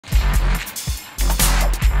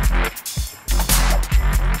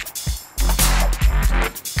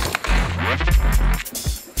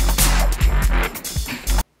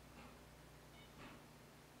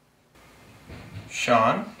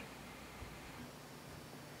Sean?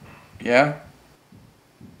 Yeah?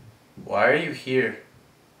 Why are you here?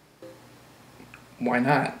 Why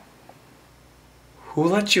not? Who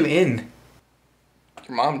let you in?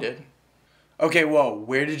 Your mom did. Okay, whoa,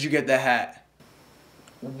 where did you get the hat?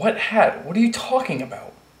 What hat? What are you talking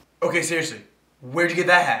about? Okay, seriously, where'd you get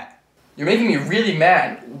that hat? You're making me really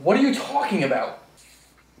mad. What are you talking about?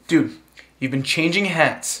 Dude, you've been changing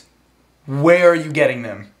hats. Where are you getting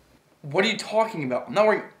them? What are you talking about? I'm not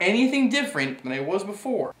wearing anything different than I was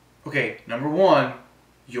before. Okay, number one,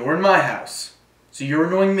 you're in my house, so you're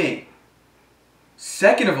annoying me.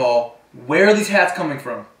 Second of all, where are these hats coming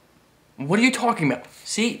from? What are you talking about?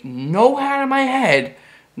 See, no hat on my head,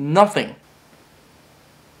 nothing.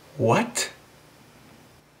 What?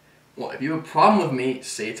 Well, if you have a problem with me,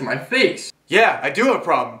 say it to my face. Yeah, I do have a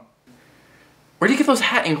problem. Where do you get those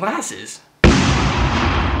hat and glasses?